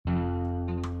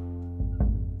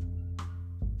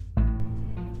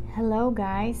Hello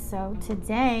guys, so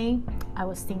today I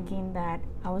was thinking that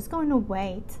I was going to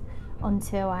wait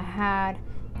until I had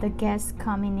the guests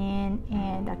coming in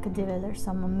and I could deliver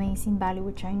some amazing value,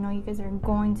 which I know you guys are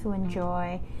going to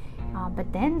enjoy.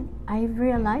 But then I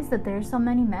realized that there's so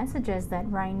many messages that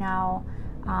right now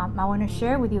I want to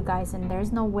share with you guys, and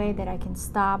there's no way that I can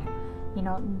stop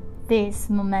this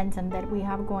momentum that we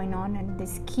have going on and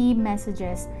these key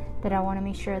messages that I want to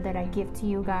make sure that I give to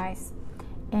you guys.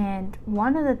 And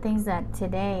one of the things that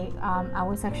today I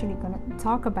was actually going to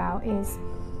talk about is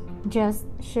just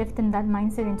shifting that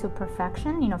mindset into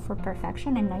perfection, for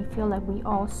perfection. And I feel like we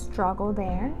all struggle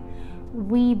there.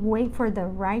 We wait for the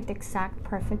right, exact,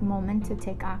 perfect moment to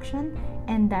take action,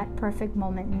 and that perfect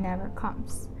moment never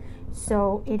comes.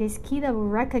 So it is key that we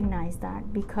recognize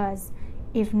that, because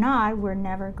if not, we're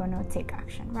never going to take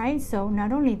action, right? So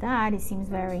not only that, it seems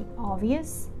very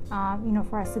obvious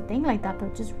for us to think like that,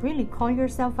 but just really call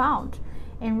yourself out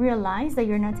and realize that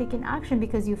you're not taking action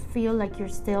because you feel like you're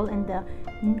still in the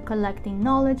collecting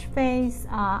knowledge phase,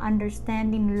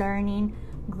 understanding, learning,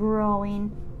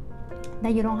 growing,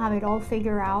 that you don't have it all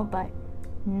figured out. But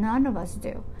none of us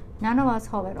do. None of us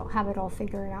have it all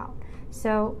figured out.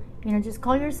 So, just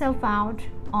call yourself out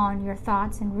on your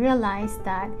thoughts and realize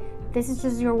that this is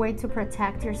just your way to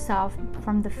protect yourself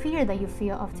from the fear that you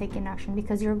feel of taking action,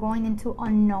 because you're going into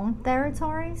unknown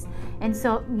territories, and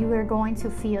so you are going to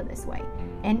feel this way.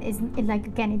 And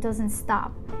it doesn't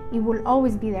stop. It will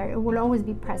always be there. It will always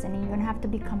be present, and you're gonna have to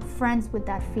become friends with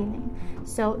that feeling.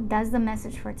 So that's the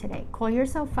message for today. Call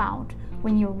yourself out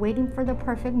when you're waiting for the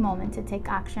perfect moment to take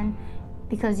action,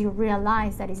 because you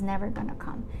realize that it's never gonna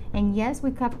come. And yes,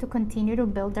 we have to continue to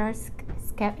build our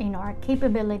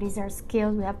capabilities, our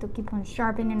skills. We have to keep on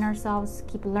sharpening ourselves,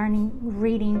 keep learning,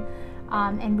 reading,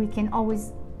 and we can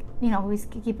always, always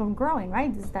keep on growing,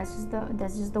 right? That's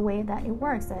just the way that it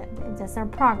works. That's our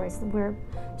progress. We're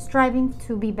striving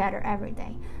to be better every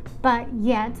day. But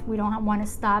yet, we don't want to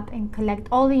stop and collect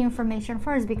all the information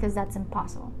first, because that's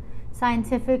impossible.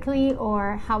 Scientifically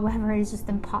or however, it's just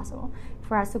impossible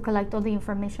for us to collect all the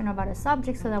information about a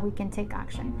subject so that we can take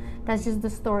action. That's just the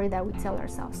story that we tell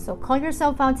ourselves. So call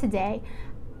yourself out today,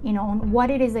 on what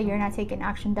it is that you're not taking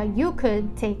action, that you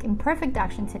could take imperfect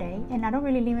action today. And I don't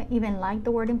really even like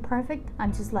the word imperfect.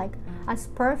 I'm just like, as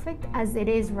perfect as it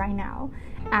is right now,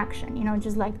 action,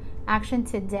 just like action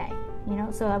today,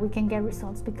 so that we can get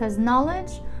results. Because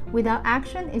knowledge without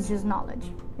action is just knowledge.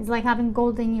 It's like having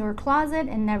gold in your closet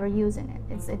and never using it.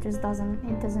 It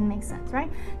doesn't make sense,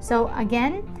 right? So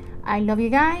again, I love you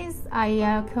guys.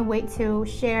 I can't wait to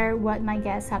share what my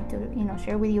guests have to,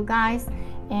 share with you guys,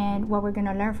 and what we're going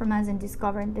to learn from us and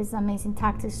discover these amazing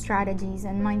tactics, strategies,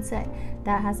 and mindset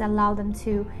that has allowed them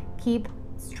to keep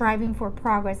striving for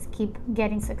progress, keep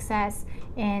getting success,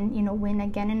 and win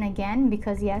again and again.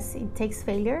 Because yes, it takes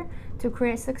failure to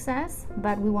create success,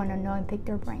 but we want to know and pick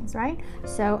their brains, right?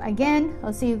 So again,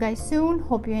 I'll see you guys soon.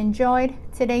 Hope you enjoyed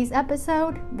today's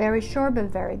episode. Very short but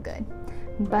very good.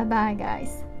 Bye bye,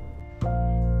 guys.